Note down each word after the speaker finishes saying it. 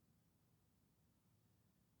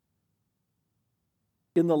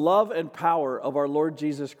In the love and power of our Lord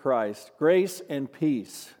Jesus Christ, grace and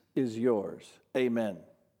peace is yours. Amen.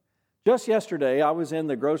 Just yesterday, I was in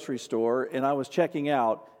the grocery store and I was checking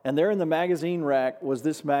out, and there in the magazine rack was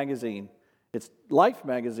this magazine. It's Life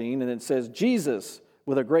magazine, and it says, Jesus,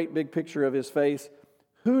 with a great big picture of his face.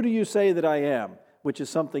 Who do you say that I am? Which is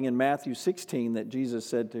something in Matthew 16 that Jesus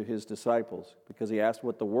said to his disciples, because he asked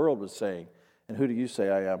what the world was saying. And who do you say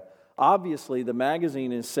I am? Obviously, the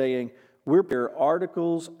magazine is saying, we're here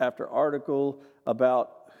articles after article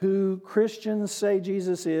about who Christians say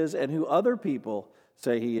Jesus is and who other people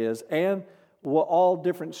say he is, and all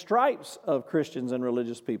different stripes of Christians and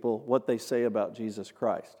religious people, what they say about Jesus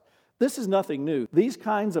Christ. This is nothing new. These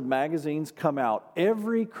kinds of magazines come out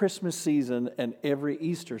every Christmas season and every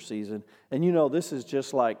Easter season. And you know, this is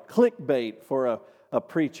just like clickbait for a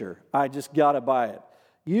preacher. I just got to buy it.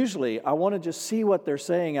 Usually, I want to just see what they're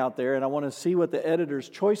saying out there, and I want to see what the editor's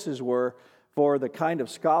choices were for the kind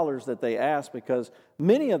of scholars that they asked, because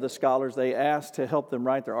many of the scholars they asked to help them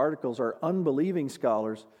write their articles are unbelieving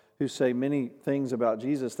scholars who say many things about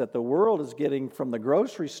Jesus that the world is getting from the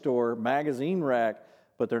grocery store magazine rack,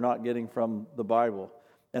 but they're not getting from the Bible.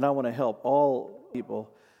 And I want to help all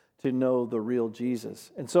people to know the real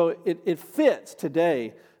Jesus. And so it fits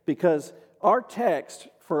today, because our text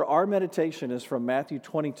for our meditation is from Matthew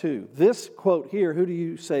 22. This quote here, who do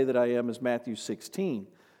you say that I am, is Matthew 16.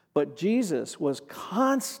 But Jesus was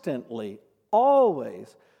constantly,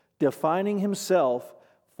 always defining himself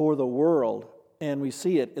for the world. And we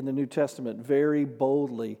see it in the New Testament very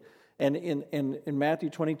boldly. And in Matthew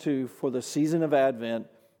 22, for the season of Advent,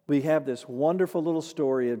 we have this wonderful little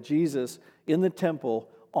story of Jesus in the temple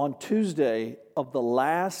on Tuesday of the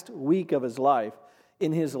last week of his life.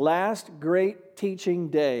 In his last great teaching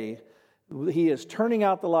day, he is turning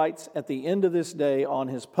out the lights at the end of this day on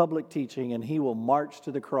his public teaching, and he will march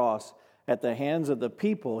to the cross at the hands of the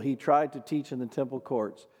people he tried to teach in the temple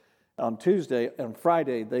courts. On Tuesday and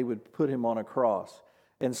Friday, they would put him on a cross.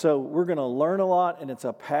 And so we're going to learn a lot, and it's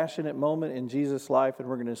a passionate moment in Jesus' life, and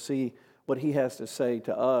we're going to see what he has to say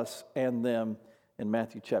to us and them in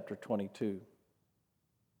Matthew chapter 22.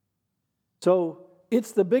 So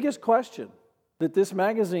it's the biggest question that this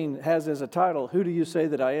magazine has as a title, Who Do You Say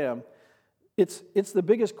That I Am? It's the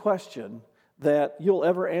biggest question that you'll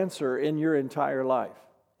ever answer in your entire life.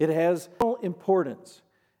 It has importance.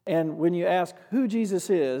 And when you ask who Jesus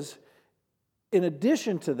is, in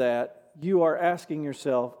addition to that, you are asking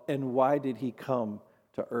yourself, and why did he come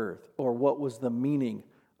to earth? Or what was the meaning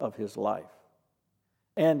of his life?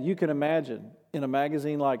 And you can imagine, in a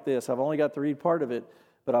magazine like this, I've only got to read part of it,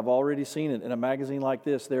 but I've already seen it. In a magazine like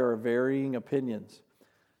this, there are varying opinions.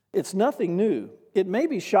 It's nothing new. It may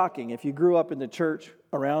be shocking if you grew up in the church,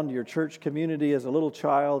 around your church community as a little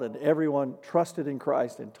child, and everyone trusted in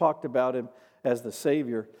Christ and talked about him as the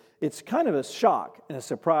Savior. It's kind of a shock and a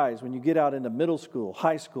surprise when you get out into middle school,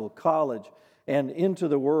 high school, college, and into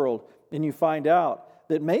the world, and you find out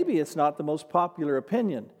that maybe it's not the most popular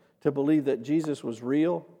opinion to believe that Jesus was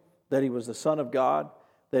real, that he was the Son of God,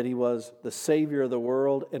 that he was the Savior of the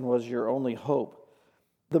world and was your only hope.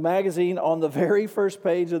 The magazine, on the very first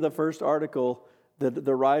page of the first article,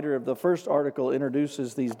 the writer of the first article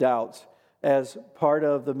introduces these doubts as part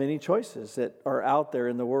of the many choices that are out there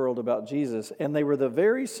in the world about Jesus. And they were the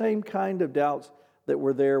very same kind of doubts that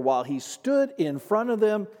were there while he stood in front of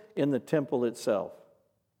them in the temple itself.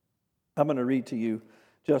 I'm going to read to you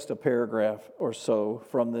just a paragraph or so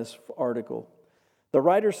from this article. The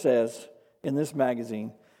writer says in this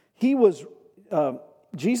magazine,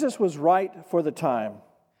 Jesus was right for the time.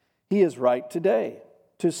 He is right today.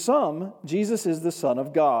 To some, Jesus is the Son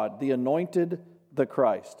of God, the anointed, the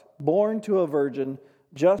Christ, born to a virgin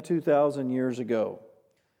just 2,000 years ago.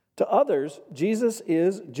 To others, Jesus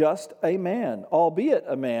is just a man, albeit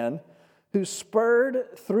a man who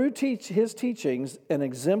spurred through his teachings an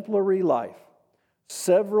exemplary life,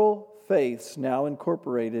 several faiths now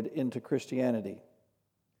incorporated into Christianity.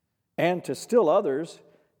 And to still others,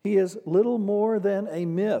 he is little more than a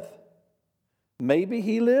myth. Maybe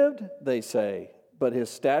he lived, they say, but his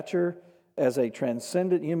stature as a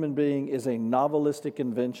transcendent human being is a novelistic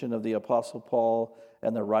invention of the Apostle Paul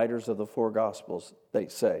and the writers of the four Gospels, they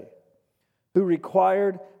say, they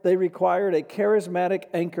required a charismatic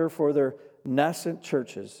anchor for their nascent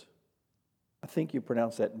churches. I think you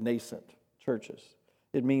pronounce that nascent churches.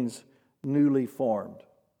 It means newly formed.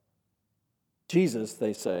 Jesus,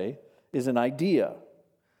 they say, is an idea.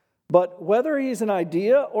 But whether he's an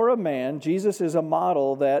idea or a man, Jesus is a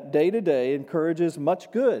model that day to day encourages much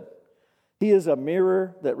good. He is a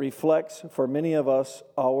mirror that reflects for many of us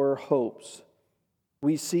our hopes.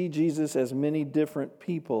 We see Jesus as many different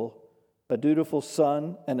people a dutiful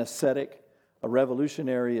son, an ascetic, a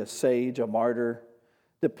revolutionary, a sage, a martyr,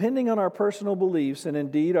 depending on our personal beliefs and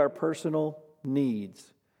indeed our personal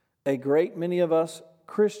needs. A great many of us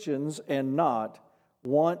Christians and not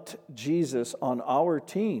want Jesus on our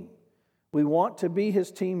team. We want to be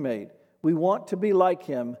his teammate. We want to be like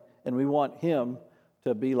him, and we want him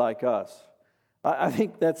to be like us. I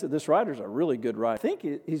think this writer's a really good writer. I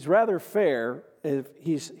think he's rather fair if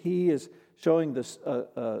he is showing this,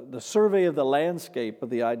 the survey of the landscape of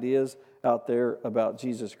the ideas out there about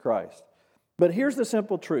Jesus Christ. But here's the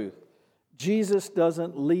simple truth. Jesus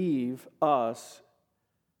doesn't leave us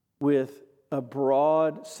with a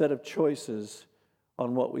broad set of choices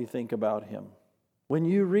on what we think about him. When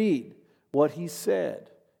you read what he said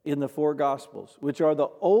in the four Gospels, which are the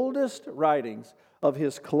oldest writings of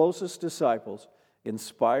his closest disciples,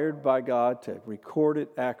 inspired by God to record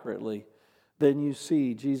it accurately, then you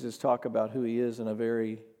see Jesus talk about who he is in a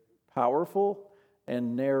very powerful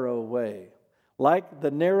and narrow way. Like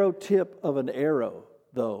the narrow tip of an arrow,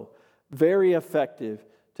 though, very effective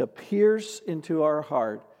to pierce into our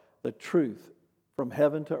heart the truth from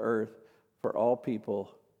heaven to earth for all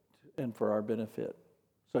people and for our benefit.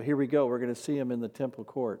 So here we go. We're going to see him in the temple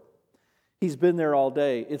court. He's been there all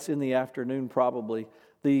day. It's in the afternoon probably.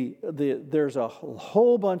 There's a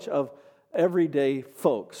whole bunch of everyday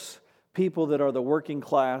folks, people that are the working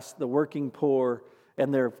class, the working poor,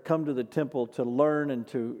 and they've come to the temple to learn and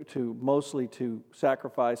to mostly to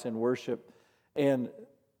sacrifice and worship. And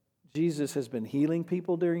Jesus has been healing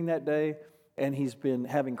people during that day, and he's been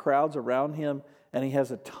having crowds around him, and he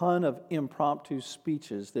has a ton of impromptu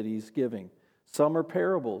speeches that he's giving. Some are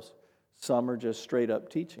parables, some are just straight up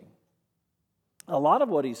teaching. A lot of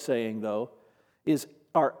what he's saying, though,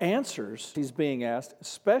 are answers he's being asked,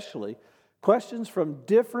 especially questions from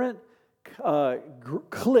different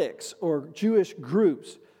cliques or Jewish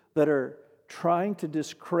groups that are trying to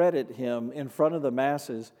discredit him in front of the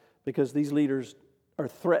masses because these leaders are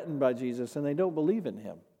threatened by Jesus and they don't believe in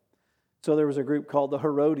him. So there was a group called the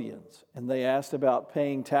Herodians, and they asked about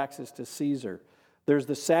paying taxes to Caesar. There's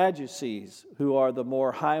the Sadducees, who are the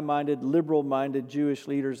more high-minded, liberal-minded Jewish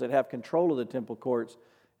leaders that have control of the temple courts,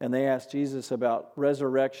 and they asked Jesus about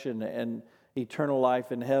resurrection and eternal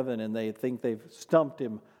life in heaven, and they think they've stumped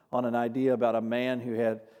him on an idea about a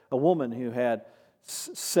woman who had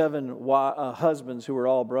 7 husbands who were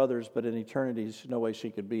all brothers, but in eternity, there's no way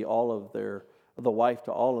she could be the wife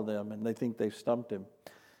to all of them, and they think they've stumped him.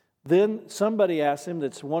 Then somebody asked him,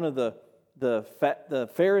 that's one of the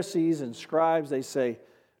Pharisees and scribes, they say,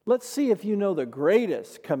 let's see if you know the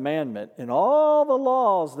greatest commandment in all the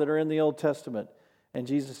laws that are in the Old Testament. And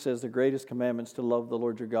Jesus says the greatest commandment is to love the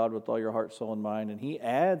Lord your God with all your heart, soul, and mind. And he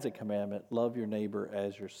adds a commandment, love your neighbor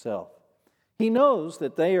as yourself. He knows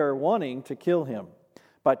that they are wanting to kill him.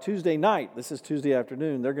 By Tuesday night, this is Tuesday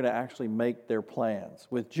afternoon, they're going to actually make their plans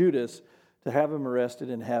with Judas to have him arrested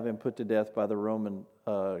and have him put to death by the Roman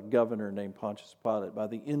governor named Pontius Pilate by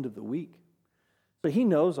the end of the week. So he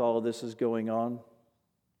knows all of this is going on.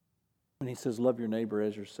 And he says, love your neighbor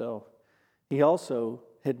as yourself. He also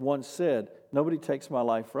had once said, nobody takes my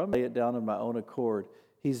life from me. I lay it down of my own accord.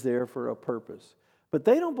 He's there for a purpose. But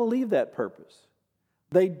they don't believe that purpose.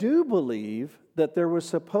 They do believe that there was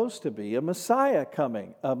supposed to be a Messiah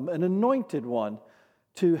coming, an anointed one,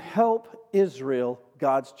 to help Israel,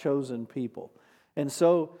 God's chosen people. And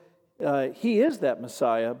so he is that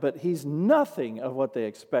Messiah, but he's nothing of what they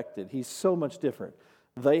expected. He's so much different.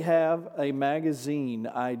 They have a magazine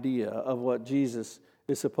idea of what Jesus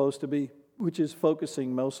is supposed to be, which is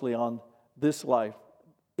focusing mostly on this life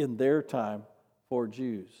in their time for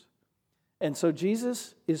Jews. And so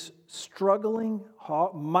Jesus is struggling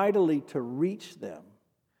mightily to reach them,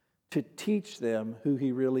 to teach them who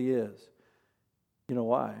he really is. You know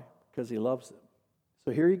why? Because he loves them.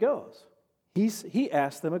 So here he goes. He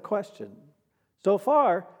asked them a question. So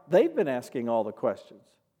far, they've been asking all the questions,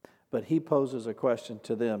 but he poses a question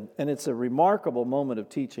to them. And it's a remarkable moment of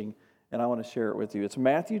teaching, and I want to share it with you. It's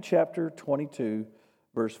Matthew chapter 22,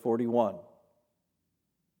 verse 41.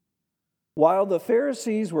 While the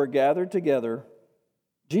Pharisees were gathered together,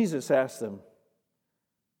 Jesus asked them,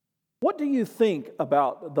 what do you think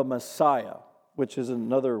about the Messiah, which is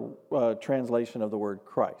another translation of the word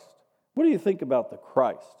Christ? What do you think about the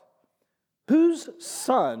Christ? Whose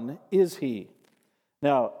son is he?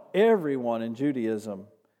 Now, everyone in Judaism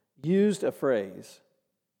used a phrase,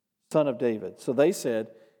 son of David. So they said,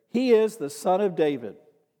 he is the son of David.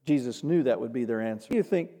 Jesus knew that would be their answer. Who do you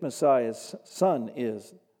think Messiah's son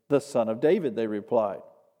is? The son of David, they replied.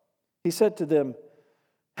 He said to them,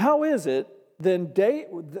 how is it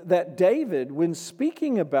that David, when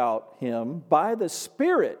speaking about him by the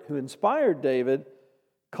Spirit who inspired David,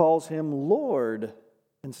 calls him Lord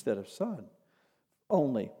instead of Son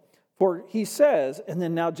only. For he says, and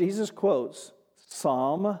then now Jesus quotes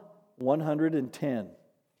Psalm 110,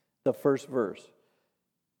 the first verse.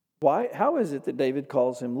 Why? How is it that David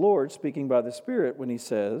calls him Lord, speaking by the Spirit, when he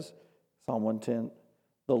says, Psalm 110,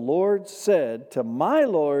 the Lord said to my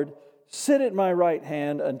Lord, sit at my right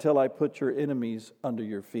hand until I put your enemies under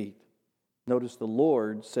your feet. Notice the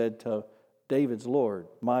Lord said to David's Lord,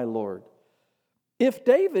 my Lord. If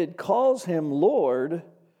David calls him Lord,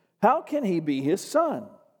 how can he be his son?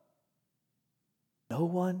 No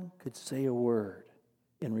one could say a word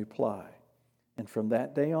in reply. And from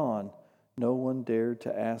that day on, no one dared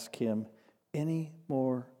to ask him any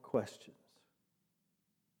more questions.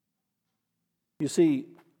 You see,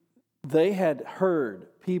 they had heard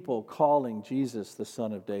people calling Jesus the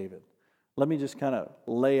Son of David. Let me just kind of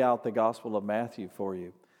lay out the Gospel of Matthew for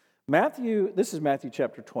you. This is Matthew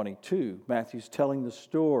chapter 22. Matthew's telling the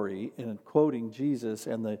story and quoting Jesus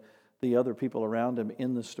and the other people around him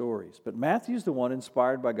in the stories. But Matthew's the one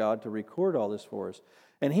inspired by God to record all this for us.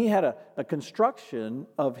 And he had a construction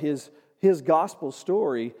of his gospel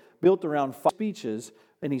story built around 5 speeches.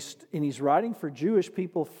 And he's writing for Jewish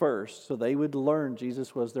people first, so they would learn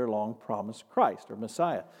Jesus was their long-promised Christ or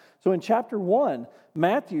Messiah. So in chapter 1,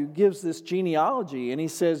 Matthew gives this genealogy, and he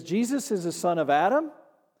says Jesus is the son of Adam.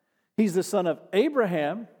 He's the son of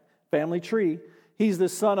Abraham, family tree. He's the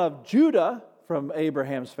son of Judah from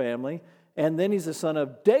Abraham's family. And then he's the son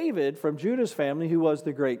of David from Judah's family, who was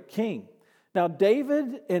the great king. Now,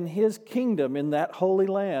 David and his kingdom in that holy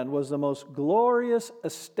land was the most glorious,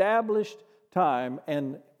 established time,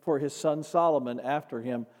 and for his son Solomon after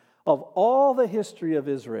him, of all the history of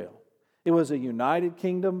Israel. It was a united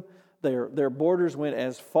kingdom. Their borders went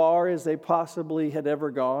as far as they possibly had ever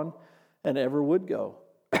gone and ever would go.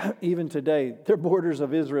 Even today, their borders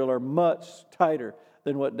of Israel are much tighter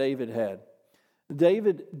than what David had.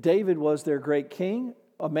 David was their great king,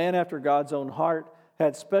 a man after God's own heart,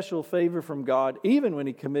 had special favor from God. Even when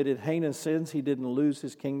he committed heinous sins, he didn't lose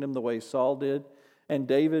his kingdom the way Saul did. And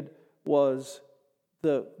David was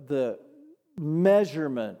the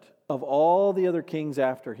measurement of all the other kings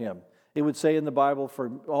after him. It would say in the Bible, for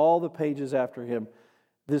all the pages after him,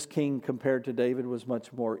 this king compared to David was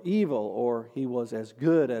much more evil, or he was as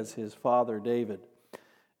good as his father David.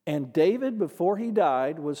 And David, before he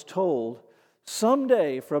died, was told,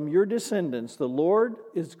 someday from your descendants, the Lord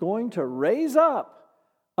is going to raise up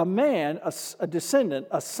a man, a descendant,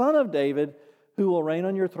 a son of David, who will reign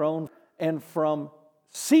on your throne, and from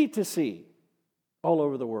sea to sea, all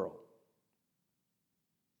over the world.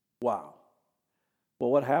 Wow.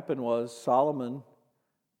 Well, what happened was Solomon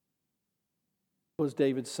was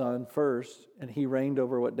David's son first, and he reigned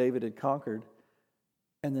over what David had conquered.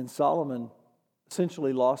 And then Solomon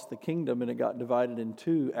essentially lost the kingdom, and it got divided in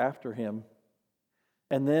 2 after him.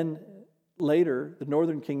 And then later, the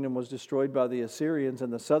northern kingdom was destroyed by the Assyrians,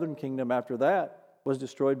 and the southern kingdom after that was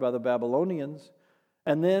destroyed by the Babylonians.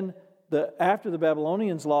 And then after the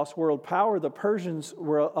Babylonians lost world power, the Persians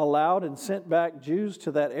were allowed and sent back Jews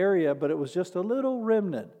to that area, but it was just a little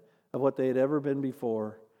remnant of what they had ever been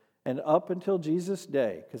before. And up until Jesus'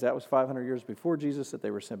 day, because that was 500 years before Jesus that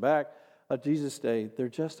they were sent back, at Jesus' day, they're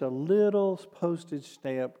just a little postage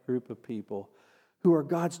stamp group of people who are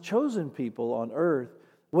God's chosen people on earth,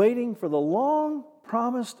 waiting for the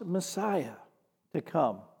long-promised Messiah to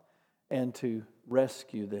come and to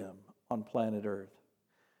rescue them on planet Earth.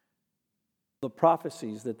 The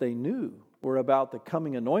prophecies that they knew were about the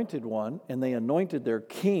coming anointed one, and they anointed their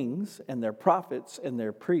kings and their prophets and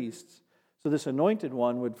their priests. So this anointed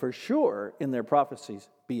one would for sure, in their prophecies,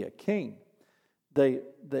 be a king. They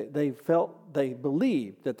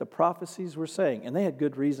believed that the prophecies were saying, and they had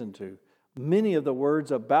good reason to, many of the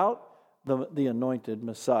words about the anointed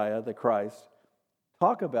Messiah, the Christ,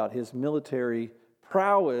 talk about his military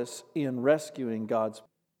prowess in rescuing God's.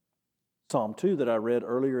 Psalm 2 that I read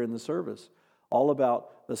earlier in the service, all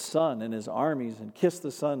about the sun and his armies, and kiss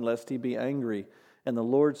the sun lest he be angry. And the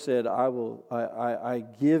Lord said, I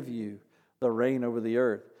give you the reign over the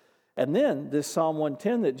earth. And then this Psalm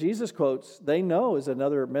 110 that Jesus quotes, they know is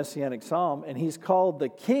another messianic psalm, and he's called the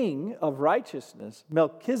King of Righteousness,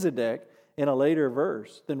 Melchizedek, in a later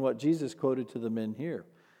verse than what Jesus quoted to the men here.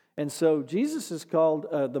 And so Jesus is called,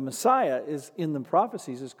 the Messiah is in the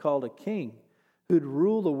prophecies is called a king who'd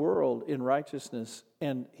rule the world in righteousness,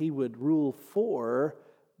 and he would rule for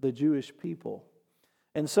the Jewish people.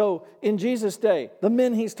 And so in Jesus' day, the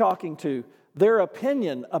men he's talking to, their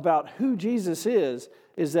opinion about who Jesus is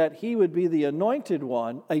that he would be the anointed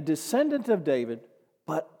one, a descendant of David,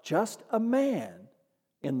 but just a man.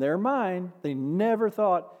 In their mind, they never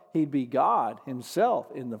thought he'd be God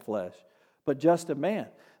himself in the flesh, but just a man.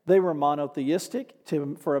 They were monotheistic.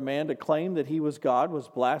 For a man to claim that he was God was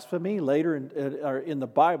blasphemy. Later in the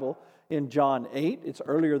Bible, in John 8, it's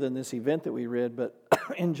earlier than this event that we read, but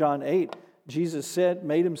in John 8, Jesus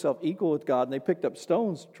made himself equal with God, and they picked up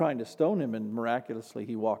stones trying to stone him, and miraculously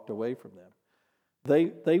he walked away from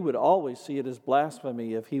them. They would always see it as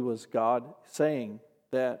blasphemy if he was God, saying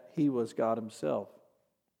that he was God himself.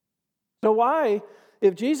 So why,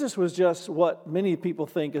 if Jesus was just what many people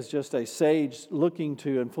think is just a sage looking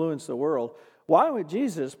to influence the world, why would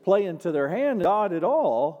Jesus play into their hand God at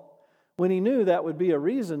all when he knew that would be a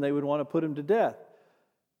reason they would want to put him to death?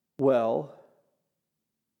 Well,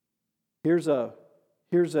 here's a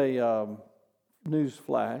news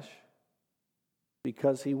flash.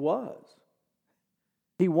 Because he was.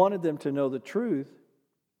 He wanted them to know the truth,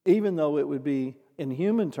 even though it would be, in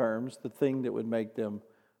human terms, the thing that would make them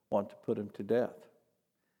want to put him to death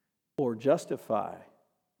or justify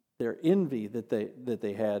their envy that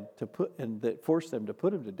they had to put, and that forced them to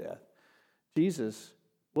put him to death. Jesus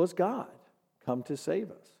was God, come to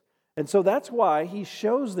save us. And so that's why he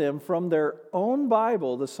shows them from their own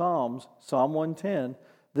Bible, the Psalms, Psalm 110,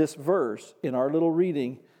 this verse in our little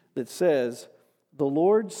reading that says, "The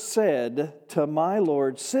Lord said to my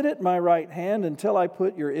Lord, sit at my right hand until I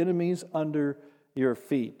put your enemies under your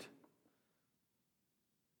feet."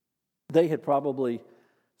 They had probably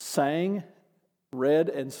sang, read,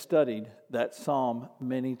 and studied that psalm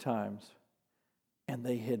many times, and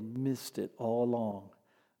they had missed it all along.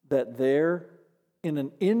 That there, in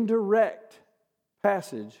an indirect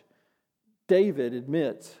passage, David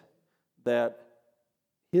admits that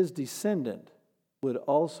his descendant would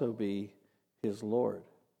also be his Lord.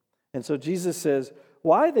 And so Jesus says,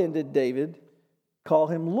 why then did David call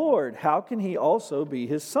him Lord? How can he also be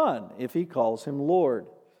his son if he calls him Lord?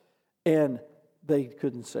 And they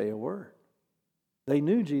couldn't say a word. They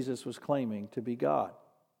knew Jesus was claiming to be God.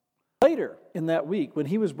 Later in that week, when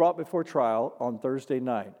he was brought before trial on Thursday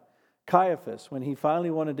night, Caiaphas, when he finally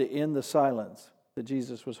wanted to end the silence that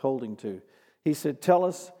Jesus was holding to, he said, "Tell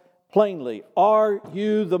us plainly, are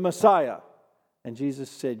you the Messiah?" And Jesus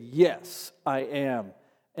said, "Yes, I am.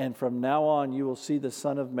 And from now on you will see the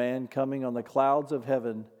Son of Man coming on the clouds of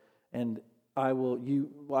heaven, and I will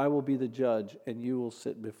be the judge, and you will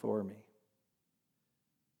sit before me,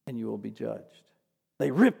 and you will be judged." They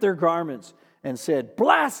ripped their garments and said,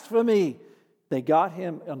 "Blasphemy!" They got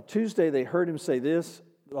him, on Tuesday they heard him say this.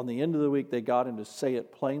 On the end of the week they got him to say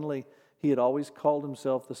it plainly. He had always called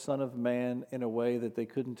himself the Son of Man in a way that they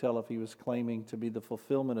couldn't tell if he was claiming to be the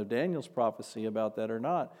fulfillment of Daniel's prophecy about that or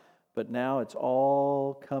not. But now it's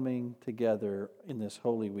all coming together in this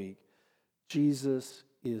Holy Week. Jesus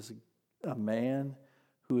is a man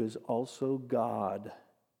who is also God,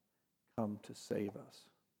 come to save us.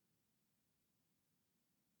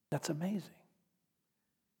 That's amazing.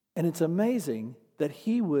 And it's amazing that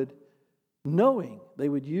he would, knowing they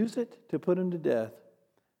would use it to put him to death,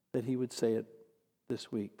 that he would say it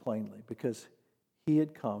this week plainly, because he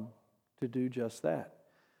had come to do just that.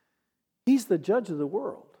 He's the judge of the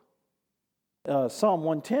world. Psalm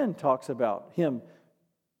 110 talks about him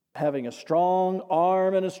having a strong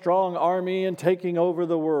arm and a strong army and taking over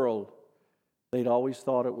the world. They'd always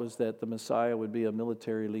thought it was that the Messiah would be a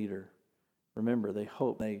military leader. Remember,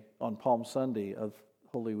 on Palm Sunday of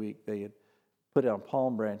Holy Week, they had put down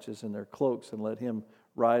palm branches in their cloaks and let him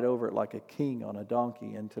ride over it like a king on a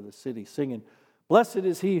donkey into the city, singing, "Blessed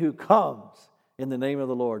is he who comes in the name of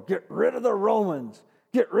the Lord. Get rid of the Romans.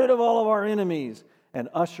 Get rid of all of our enemies, and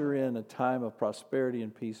usher in a time of prosperity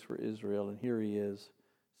and peace for Israel." And here he is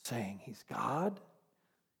saying he's God.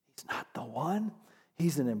 He's not the one.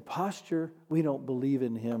 He's an impostor. We don't believe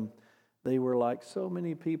in him. They were like so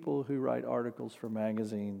many people who write articles for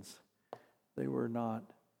magazines. They were not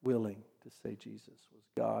willing to say Jesus was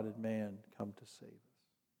God and man come to save us.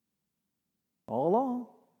 All along,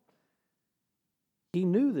 he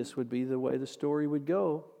knew this would be the way the story would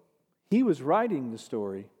go. He was writing the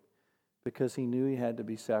story because he knew he had to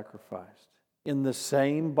be sacrificed. In the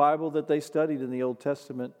same Bible that they studied in the Old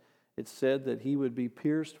Testament, it said that he would be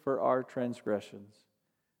pierced for our transgressions,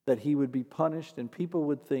 that he would be punished, and people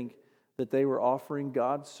would think that they were offering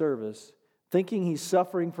God service, thinking he's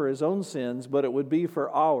suffering for his own sins, but it would be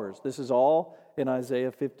for ours. This is all in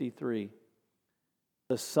Isaiah 53.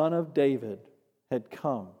 The Son of David had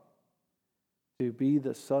come to be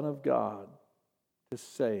the Son of God to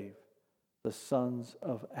save the sons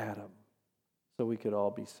of Adam, so we could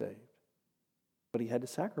all be saved. But he had to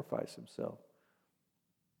sacrifice himself.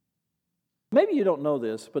 Maybe you don't know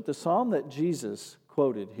this, but the psalm that Jesus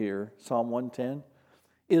quoted here, Psalm 110,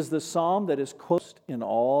 is the psalm that is quoted in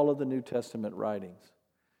all of the New Testament writings.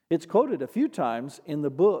 It's quoted a few times in the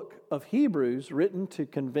book of Hebrews, written to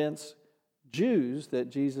convince Jews that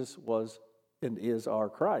Jesus was and is our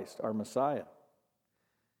Christ, our Messiah.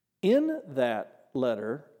 In that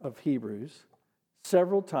letter of Hebrews,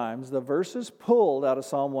 several times, the verses pulled out of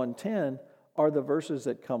Psalm 110 are the verses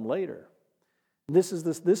that come later. This is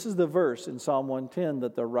the verse in Psalm 110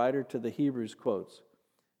 that the writer to the Hebrews quotes.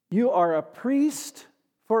 You are a priest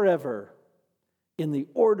forever in the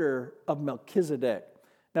order of Melchizedek.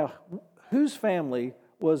 Now, whose family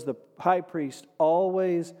was the high priest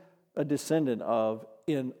always a descendant of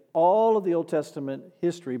in all of the Old Testament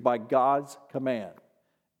history by God's command?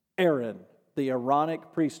 Aaron, the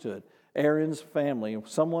Aaronic priesthood. Aaron's family,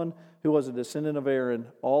 someone who was a descendant of Aaron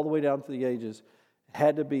all the way down through the ages,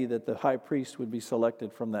 had to be that the high priest would be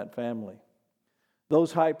selected from that family.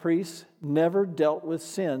 Those high priests never dealt with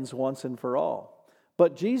sins once and for all.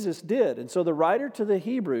 But Jesus did. And so the writer to the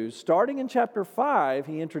Hebrews, starting in chapter 5,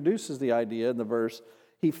 he introduces the idea in the verse.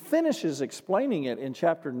 He finishes explaining it in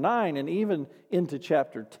chapter 9 and even into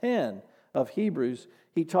chapter 10 of Hebrews.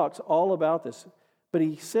 He talks all about this. But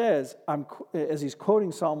he says, as he's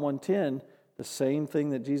quoting Psalm 110, the same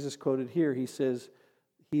thing that Jesus quoted here, he says,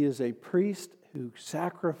 he is a priest who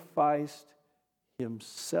sacrificed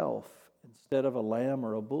himself instead of a lamb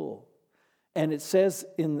or a bull. And it says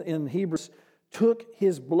in Hebrews, took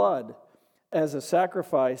his blood as a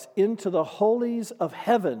sacrifice into the holies of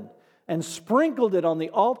heaven and sprinkled it on the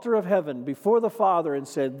altar of heaven before the Father and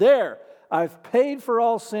said, there, I've paid for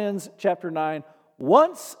all sins, chapter 9,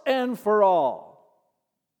 once and for all.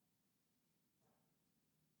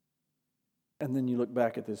 And then you look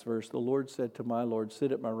back at this verse, the Lord said to my Lord,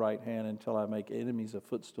 sit at my right hand until I make enemies a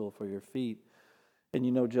footstool for your feet. And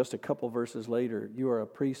you know, just a couple verses later, you are a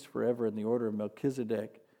priest forever in the order of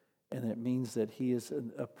Melchizedek. And it means that he is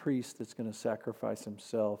a priest that's going to sacrifice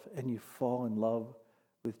himself. And you fall in love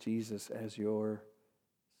with Jesus as your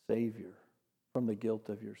Savior from the guilt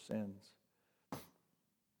of your sins.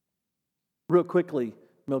 Real quickly,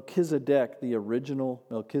 Melchizedek, the original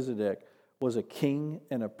Melchizedek, was a king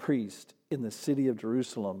and a priest in the city of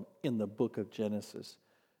Jerusalem in the book of Genesis,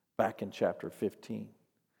 back in chapter 15.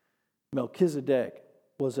 Melchizedek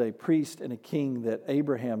was a priest and a king that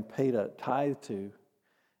Abraham paid a tithe to.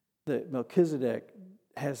 That Melchizedek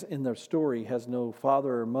has, in their story, has no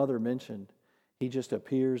father or mother mentioned. He just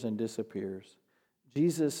appears and disappears.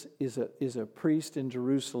 Jesus is a priest in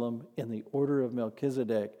Jerusalem in the order of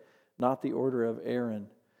Melchizedek, not the order of Aaron,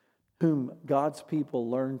 whom God's people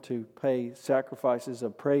learned to pay sacrifices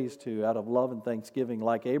of praise to out of love and thanksgiving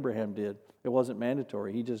like Abraham did. It wasn't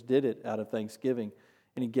mandatory. He just did it out of thanksgiving,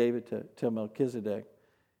 and he gave it to Melchizedek.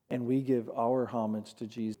 And we give our homage to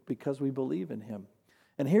Jesus because we believe in him.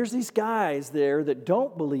 And here's these guys there that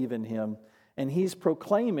don't believe in him, and he's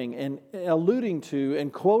proclaiming and alluding to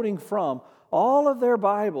and quoting from all of their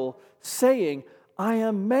Bible, saying, I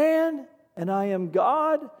am man and I am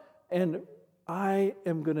God, and I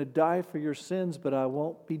am going to die for your sins, but I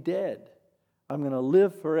won't be dead. I'm going to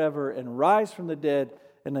live forever and rise from the dead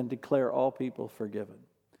and then declare all people forgiven.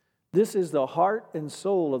 This is the heart and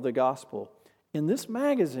soul of the gospel. In this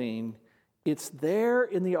magazine, it's there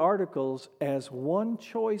in the articles as one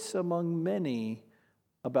choice among many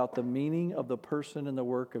about the meaning of the person and the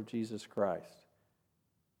work of Jesus Christ.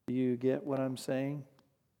 Do you get what I'm saying?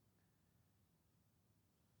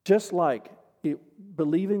 Just like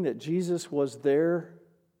believing that Jesus was their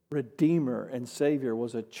Redeemer and Savior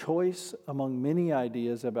was a choice among many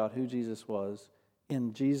ideas about who Jesus was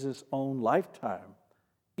in Jesus' own lifetime,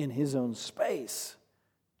 in his own space.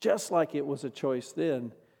 Just like it was a choice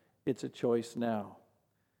then, it's a choice now.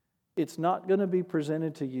 It's not going to be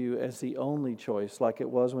presented to you as the only choice like it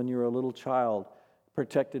was when you were a little child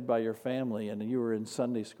protected by your family and you were in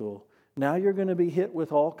Sunday school. Now you're going to be hit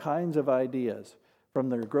with all kinds of ideas from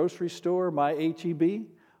the grocery store, my H-E-B,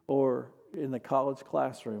 or in the college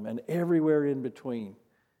classroom, and everywhere in between.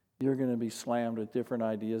 You're going to be slammed with different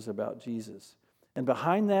ideas about Jesus. And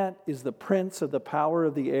behind that is the prince of the power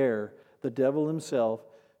of the air, the devil himself,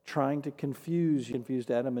 trying to confused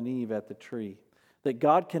Adam and Eve at the tree. That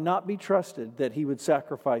God cannot be trusted, that he would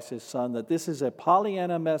sacrifice his son, that this is a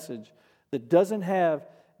Pollyanna message that doesn't have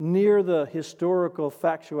near the historical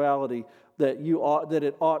factuality that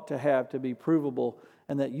it ought to have to be provable,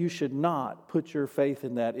 and that you should not put your faith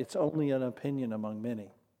in that. It's only an opinion among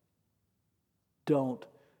many. Don't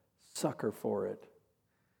sucker for it.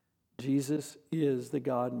 Jesus is the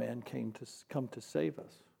God-man come to save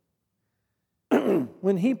us.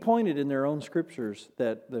 When he pointed in their own scriptures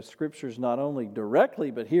that the scriptures not only directly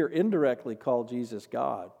but here indirectly call Jesus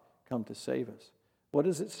God, come to save us, what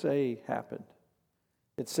does it say happened?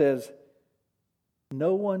 It says,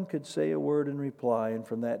 no one could say a word in reply, and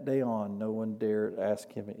from that day on, no one dared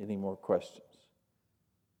ask him any more questions.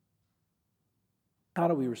 How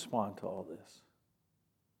do we respond to all this?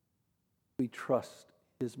 We trust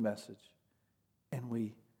his message, and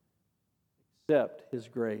we accept his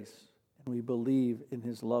grace, and we believe in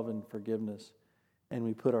his love and forgiveness, and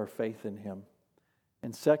we put our faith in him.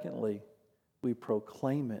 And secondly, we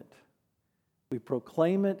proclaim it. We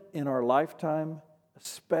proclaim it in our lifetime,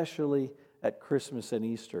 especially at Christmas and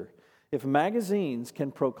Easter. If magazines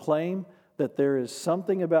can proclaim that there is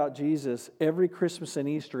something about Jesus every Christmas and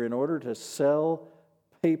Easter in order to sell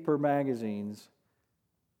paper magazines,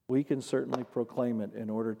 we can certainly proclaim it in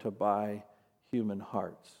order to buy human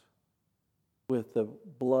hearts with the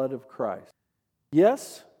blood of Christ.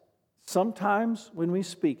 Yes, sometimes when we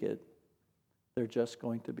speak it, they're just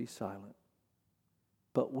going to be silent.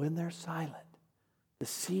 But when they're silent, the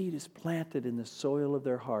seed is planted in the soil of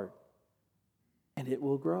their heart, and it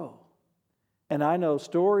will grow. And I know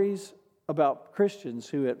stories about Christians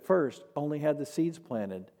who at first only had the seeds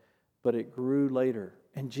planted, but it grew later.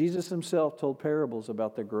 And Jesus himself told parables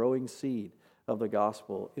about the growing seed of the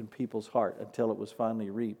gospel in people's heart until it was finally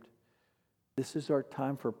reaped. This is our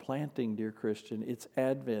time for planting, dear Christian. It's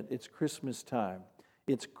Advent. It's Christmas time.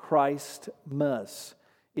 It's Christmas.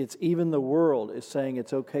 It's even the world is saying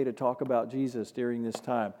it's okay to talk about Jesus during this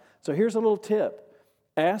time. So here's a little tip.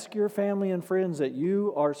 Ask your family and friends that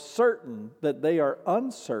you are certain that they are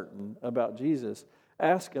uncertain about Jesus.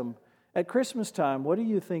 Ask them, at Christmas time, what do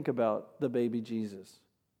you think about the baby Jesus?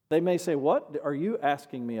 They may say, what are you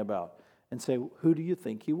asking me about? And say, who do you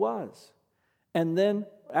think he was? And then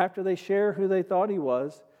after they share who they thought he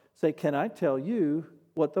was, say, can I tell you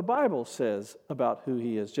what the Bible says about who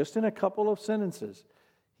he is? Just in a couple of sentences.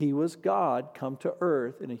 He was God come to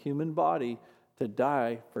earth in a human body to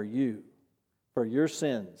die for you, for your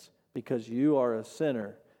sins, because you are a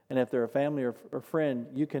sinner. And if they're a family or friend,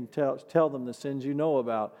 you can tell them the sins you know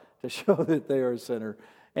about to show that they are a sinner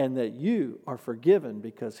and that you are forgiven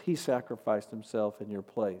because he sacrificed himself in your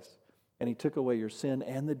place. And he took away your sin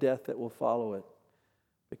and the death that will follow it.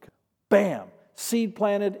 Because, bam! Seed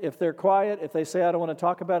planted. If they're quiet, if they say, I don't want to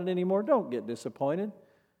talk about it anymore, don't get disappointed.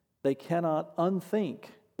 They cannot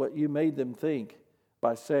unthink what you made them think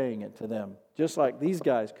by saying it to them. Just like these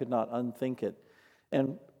guys could not unthink it.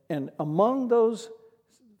 And among those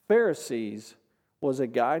Pharisees was a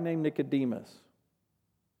guy named Nicodemus.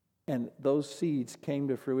 And those seeds came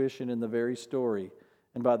to fruition in the very story.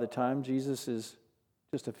 And by the time Jesus is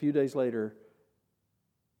just a few days later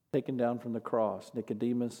taken down from the cross,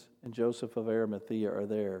 Nicodemus and Joseph of Arimathea are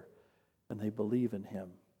there. And they believe in him.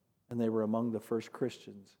 And they were among the first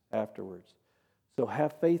Christians afterwards. So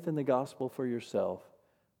have faith in the gospel for yourself,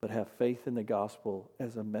 but have faith in the gospel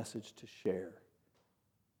as a message to share.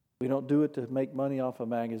 We don't do it to make money off a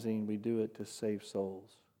magazine. We do it to save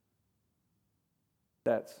souls.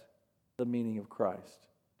 That's the meaning of Christ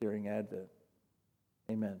during Advent.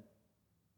 Amen.